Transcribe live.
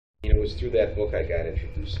was through that book I got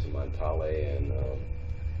introduced to Montale and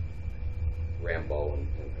Rambo and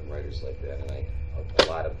writers like that, and a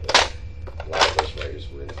lot of those writers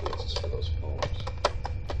were influences for those poems.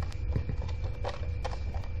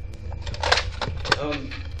 I'm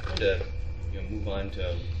going to move on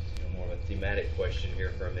to more of a thematic question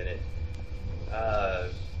here for a minute.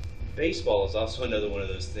 Baseball is also another one of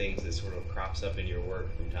those things that sort of crops up in your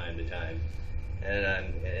work from time to time, and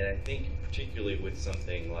I think particularly with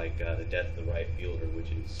something like The Death of the Right Fielder,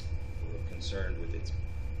 which is sort of concerned with its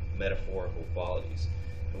metaphorical qualities.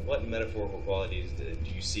 And what metaphorical qualities do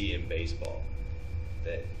you see in baseball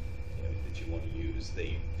that that you want to use, that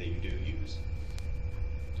you do use?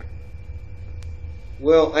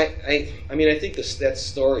 Well, I mean, I think that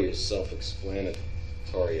story is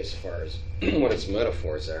self-explanatory as far as what its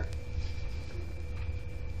metaphors are.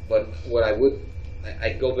 But what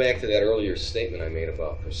I'd go back to that earlier statement I made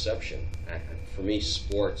about perception. For me,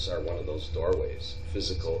 sports are one of those doorways.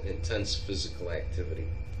 Intense physical activity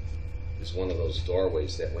is one of those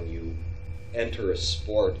doorways that when you enter a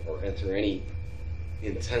sport or enter any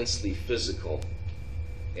intensely physical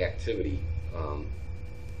activity,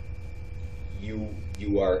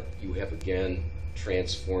 you have again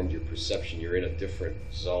transformed your perception. You're in a different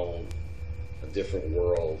zone, a different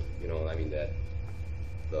world. I mean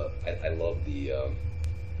I love the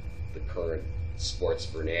current sports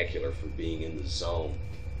vernacular for being in the zone,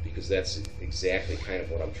 because that's exactly kind of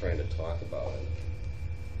what I'm trying to talk about. And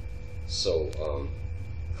so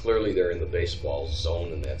clearly they're in the baseball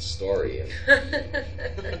zone in that story.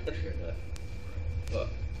 Well,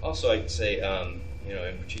 also, I'd say, in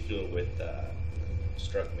particular with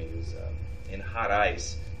struck me is in Hot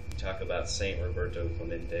Ice, you talk about Saint Roberto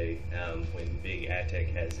Clemente when Big Attic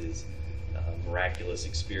has his miraculous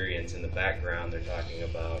experience. In the background, they're talking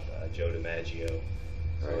about Joe DiMaggio.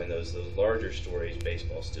 So in those larger stories,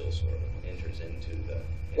 baseball still sort of enters into the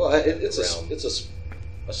realm. It's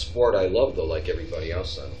a sport I love, though, like everybody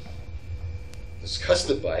else. I'm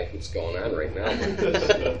disgusted by what's going on right now.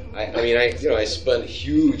 I spent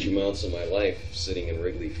huge amounts of my life sitting in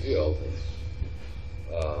Wrigley Field.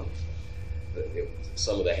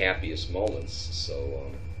 Some of the happiest moments.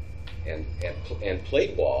 So and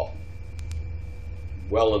played ball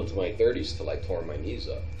well into my 30s till I tore my knees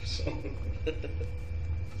up.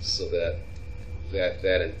 So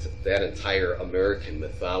that entire American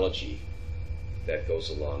mythology that goes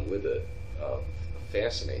along with it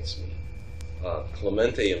fascinates me.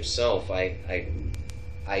 Clemente himself,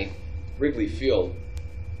 Wrigley Field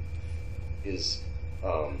is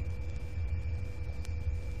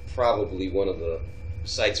probably one of the,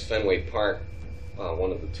 besides Fenway Park,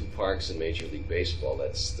 one of the two parks in Major League Baseball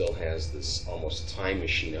that still has this almost time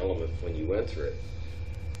machine element when you enter it.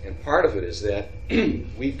 And part of it is that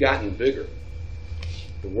we've gotten bigger.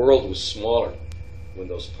 The world was smaller when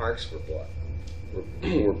those parks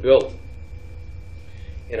were built.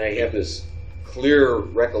 And I have this clear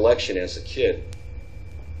recollection as a kid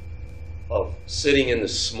of sitting in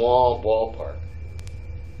this small ballpark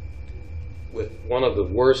with one of the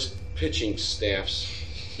worst pitching staffs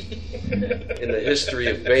in the history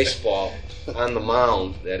of baseball on the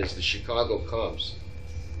mound, that is the Chicago Cubs,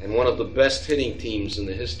 and one of the best hitting teams in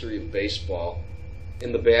the history of baseball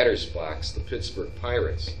in the batter's box, the Pittsburgh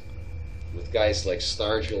Pirates, with guys like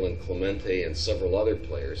Stargell and Clemente and several other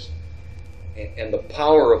players. And the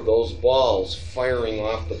power of those balls firing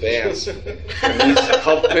off the bats and these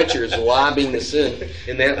Cub pitchers lobbing this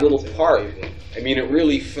in that little park. I mean, it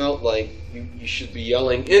really felt like you should be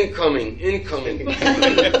yelling, "Incoming, incoming!" And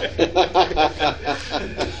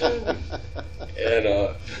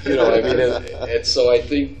so I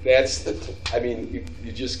think that's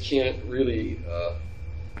you just can't really,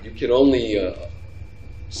 you can only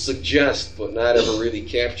suggest, but not ever really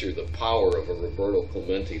capture the power of a Roberto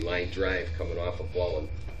Clemente line drive coming off a ball and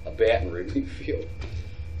a bat in Wrigley Field.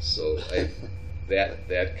 So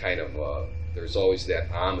that kind of there's always that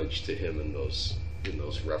homage to him in those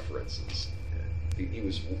references. He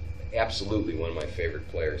was absolutely one of my favorite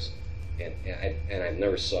players, and I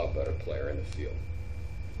never saw a better player in the field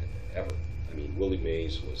ever. I mean, Willie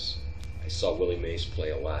Mays was. I saw Willie Mays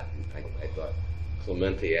play a lot, and I thought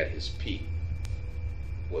Clemente at his peak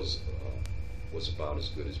was about as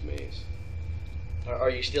good as Mays. Are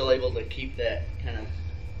you still able to keep that kind of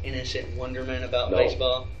innocent wonderment about No.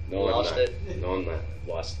 baseball? No, Lost I'm not. it? No, I'm not.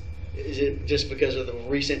 Lost it. Is it just because of the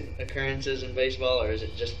recent occurrences in baseball, or is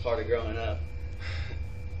it just part of growing up?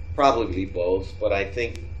 Probably both, but I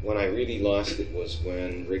think when I really lost it was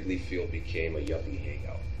when Wrigley Field became a yuppie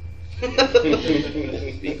hangout.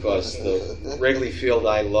 Because the Wrigley Field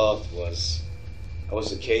I loved I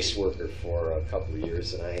was a caseworker for a couple of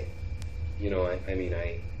years, and I mean,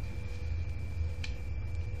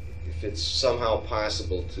 if it's somehow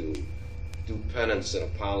possible to do penance and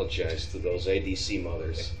apologize to those ADC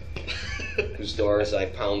mothers whose doors I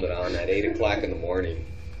pounded on at 8 o'clock in the morning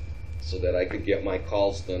so that I could get my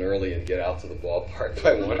calls done early and get out to the ballpark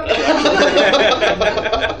by 1 o'clock.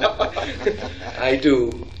 I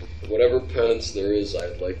do. Whatever penance there is,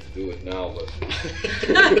 I'd like to do it now. But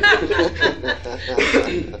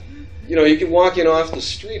you can walk in off the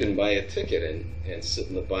street and buy a ticket and sit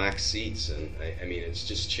in the box seats, and I mean, it's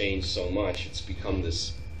just changed so much. It's become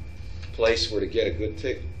this place where to get a good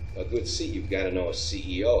seat, you've got to know a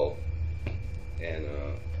CEO, and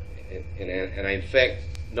I in fact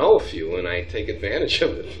know a few, and I take advantage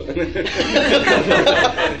of it. But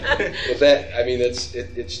that, I mean,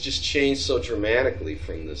 it's just changed so dramatically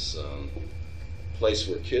from this place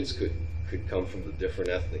where kids could come from the different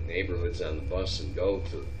ethnic neighborhoods on the bus and go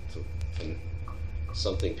to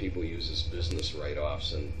something people use as business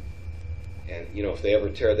write-offs, and if they ever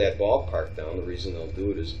tear that ballpark down, the reason they'll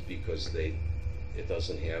do it is because it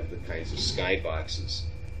doesn't have the kinds of skyboxes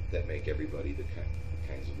that make everybody the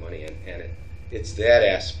kinds of money, and it's that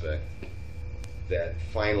aspect that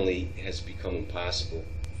finally has become impossible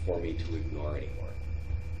for me to ignore anymore.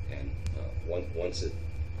 And once it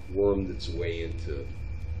wormed its way into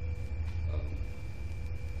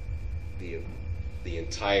the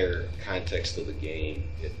entire context of the game,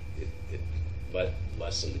 it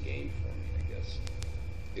lessened the game for me, I guess.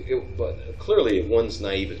 But clearly, one's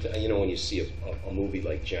naive. When you see a movie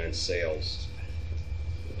like John Sayles'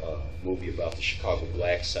 movie about the Chicago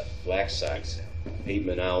Black Sox, 8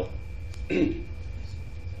 Men Out,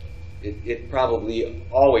 it probably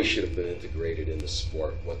always should have been integrated in the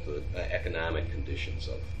sport, what the economic conditions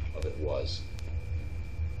of it was.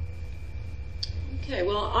 Okay,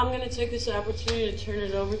 well, I'm going to take this opportunity to turn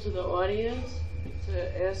it over to the audience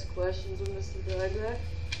to ask questions of Mr. Dybek.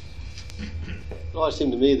 It always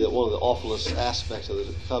seemed to me that one of the awfulest aspects of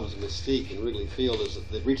the Cubs' mystique in Wrigley Field is that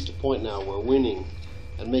they've reached a point now where winning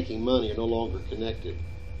and making money are no longer connected.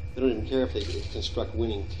 They don't even care if they construct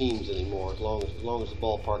winning teams anymore, as long as the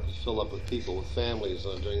ballpark is filled up with people with families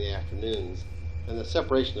during the afternoons. And the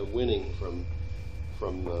separation of winning from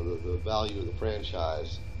the value of the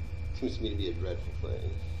franchise seems to me to be a dreadful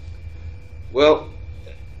thing. Well,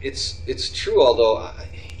 it's true, although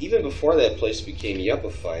even before that place became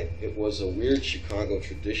yuppified, it was a weird Chicago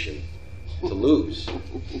tradition to lose.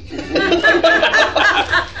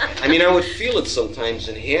 I mean, I would feel it sometimes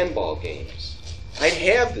in handball games. I'd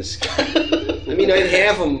have this guy. I mean, I'd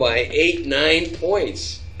have him by 8, 9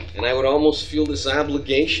 points, and I would almost feel this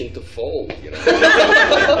obligation to fold,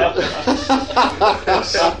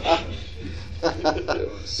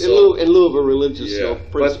 In lieu of a religious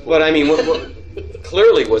principle. But I mean,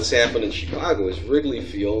 clearly what's happened in Chicago is Wrigley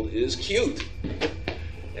Field is cute,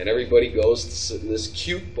 and everybody goes to sit in this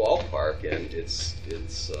cute ballpark, and it's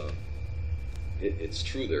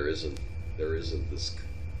true. There isn't this.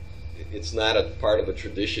 It's not a part of a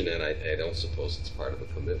tradition, and I don't suppose it's part of a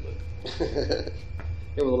commitment.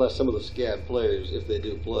 Nevertheless, some of the scab players, if they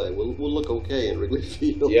do play, will look okay in Wrigley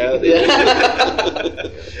Field. Yeah, they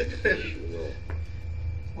do.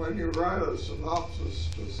 When you write a synopsis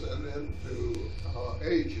to send into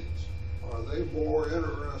agents, are they more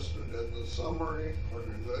interested in the summary, or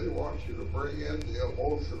do they want you to bring in the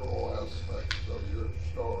emotional aspects of your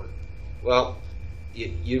story? Well,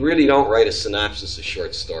 you really don't write a synopsis of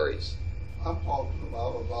short stories. I'm talking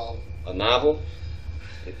about a novel. A novel?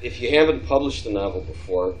 If you haven't published a novel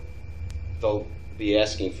before, they'll be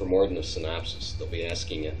asking for more than a synopsis. They'll be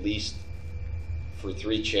asking at least for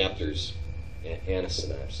 3 chapters and a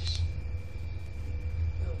synopsis.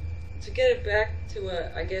 To get it back to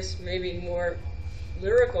I guess maybe more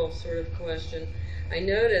lyrical sort of question, I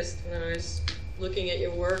noticed when I was looking at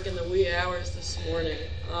your work in the wee hours this morning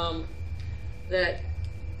that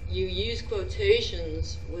you use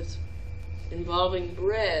quotations involving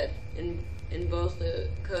bread in both the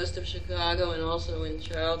coast of Chicago and also in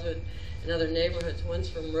childhood in other neighborhoods. One's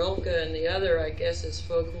from Rilke and the other, I guess, is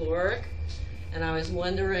folkloric. And I was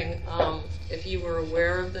wondering if you were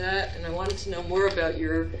aware of that, and I wanted to know more about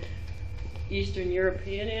your Eastern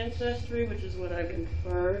European ancestry, which is what I've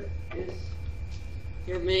inferred is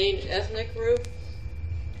your main ethnic group.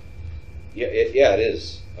 Yeah, it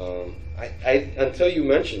is. Until you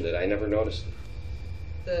mentioned it, I never noticed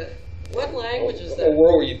it. What language is that? What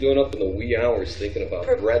world were you doing up in the wee hours thinking about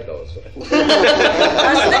bread, though?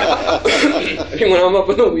 I mean, when I'm up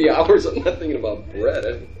in the wee hours, I'm not thinking about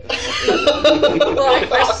bread. Well,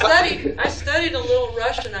 I studied a little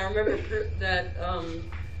Russian. I remember that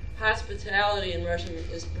hospitality in Russian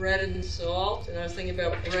is bread and salt, and I was thinking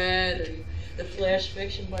about bread and the flash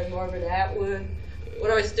fiction by Margaret Atwood.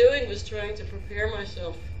 What I was doing was trying to prepare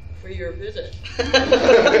myself for your visit. But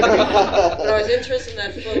I was interested in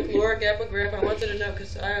that folkloric epigraph. I wanted to know,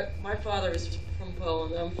 because my father is from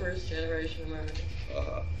Poland. I'm first generation American.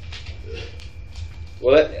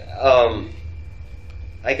 Well,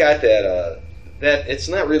 I got that. That it's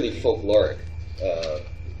not really folkloric.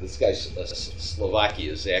 This guy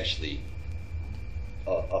Slovakia is actually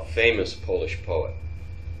a famous Polish poet.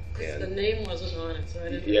 The name wasn't on it, so I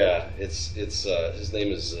didn't. Yeah, it's his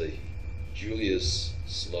name is Julius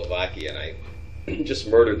Slovakia, and I just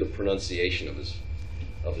murdered the pronunciation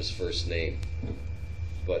of his first name.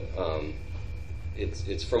 But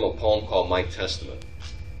it's from a poem called My Testament,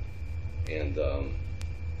 and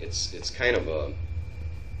it's kind of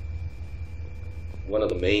one of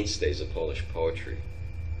the mainstays of Polish poetry.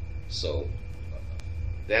 So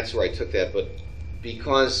that's where I took that. But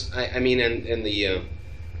because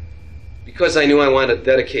because I knew I wanted to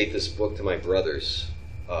dedicate this book to my brothers,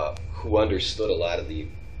 who would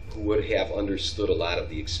have understood a lot of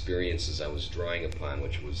the experiences I was drawing upon,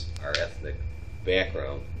 which was our ethnic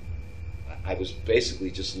background. I was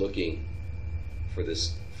basically just looking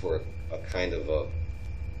for a kind of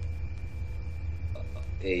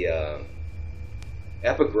a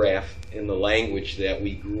epigraph in the language that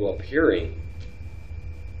we grew up hearing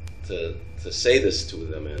to say this to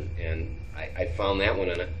them, and I found that one,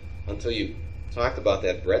 and until you talked about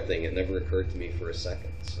that bread thing, it never occurred to me for a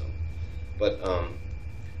second. So, but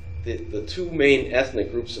the two main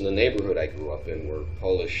ethnic groups in the neighborhood I grew up in were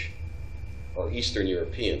Polish or Eastern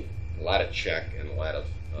European, a lot of Czech and a lot of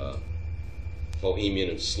Bohemian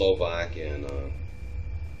and Slovak and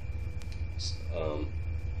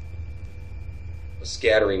a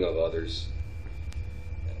scattering of others,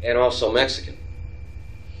 and also Mexican.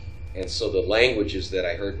 And so the languages that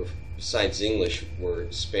I heard besides English were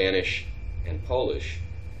Spanish and Polish.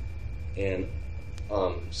 And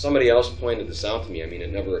somebody else pointed this out to me. I mean,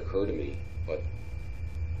 it never occurred to me, but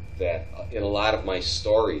that in a lot of my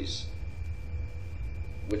stories,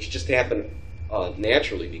 which just happen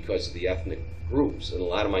naturally because of the ethnic groups, in a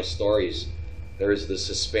lot of my stories, there's this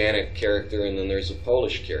Hispanic character and then there's a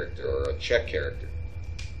Polish character or a Czech character.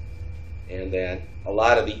 And that a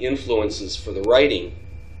lot of the influences for the writing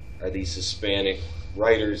are these Hispanic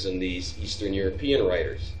writers and these Eastern European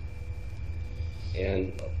writers.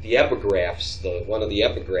 And the epigraphs, one of the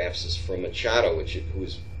epigraphs is from Machado, who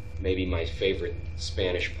is maybe my favorite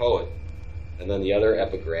Spanish poet. And then the other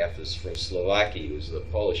epigraph is from Slovakia, who's the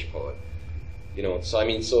Polish poet. You know, so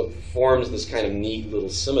it forms this kind of neat little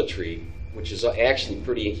symmetry, which is actually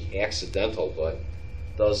pretty accidental, but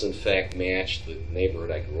does in fact match the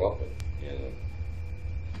neighborhood I grew up in. You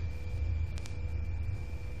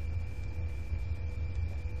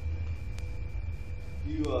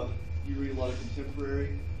know. You read a lot of contemporary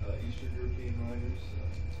Eastern European writers,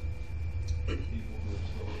 people who are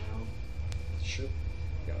still around. Sure.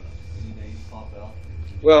 Yeah. Any names pop out?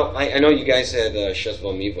 Well, I know you guys had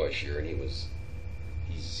Czesław Miłosz here, and he's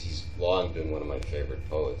long been one of my favorite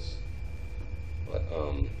poets. But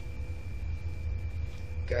I'm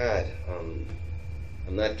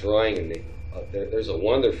not drawing a name. There's a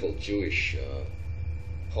wonderful Jewish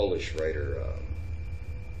Polish writer.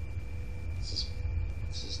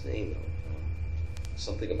 What's his name though?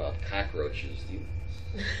 Something about cockroaches. Do you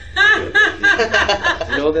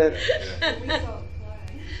know that? We saw a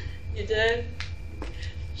play. You did?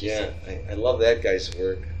 Yeah, I love that guy's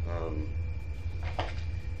work.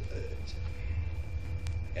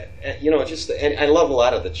 And I love a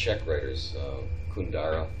lot of the Czech writers.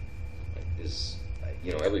 Kundera is,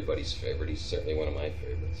 everybody's favorite. He's certainly one of my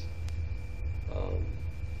favorites.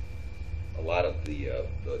 A lot of the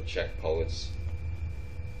Czech poets.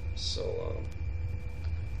 So,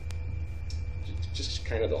 just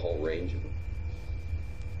kind of the whole range of them.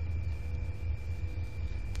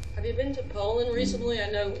 Have you been to Poland recently? I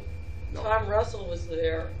know No. Tom Russell was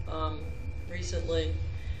there recently.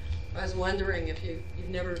 I was wondering if you've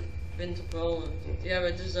never been to Poland. Do you have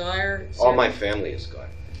a desire? All my family is gone.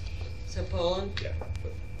 So Poland? Yeah,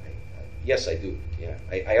 but yes, I do. Yeah,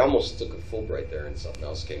 I almost took a Fulbright there, and something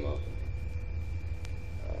else came up.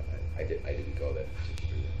 I didn't go that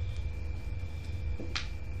particular year.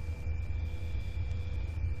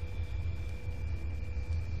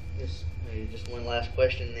 Just one last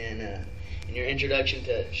question then. In your introduction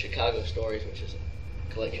to Chicago Stories, which is a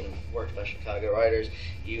collection of works by Chicago writers,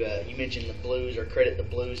 you mentioned the blues, or credit the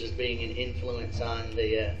blues as being an influence on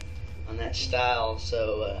that style.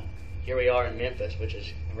 So here we are in Memphis, which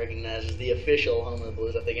is recognized as the official home of the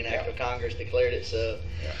blues. I think an act of Congress declared it so.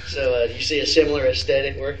 Yeah. So do you see a similar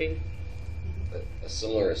aesthetic working A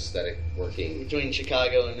similar aesthetic working. between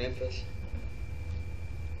Chicago and Memphis?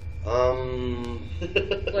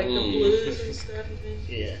 Like the blues and stuff, you think?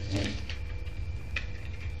 Yeah.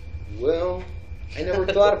 Well, I never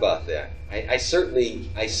thought about that. I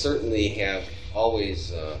certainly have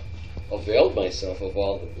always availed myself of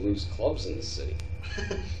all the blues clubs in the city.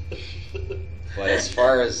 But as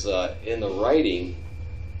far as in the writing,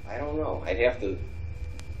 I don't know. I'd have to.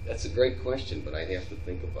 That's a great question, but I'd have to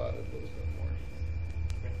think about it a little bit more.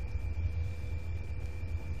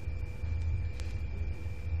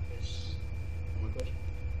 Yes. One more question?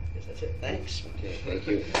 Yes, that's it. Thanks. Okay, thank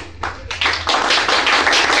you.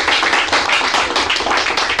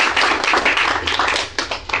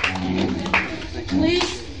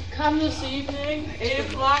 Please come this evening, 8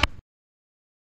 o'clock.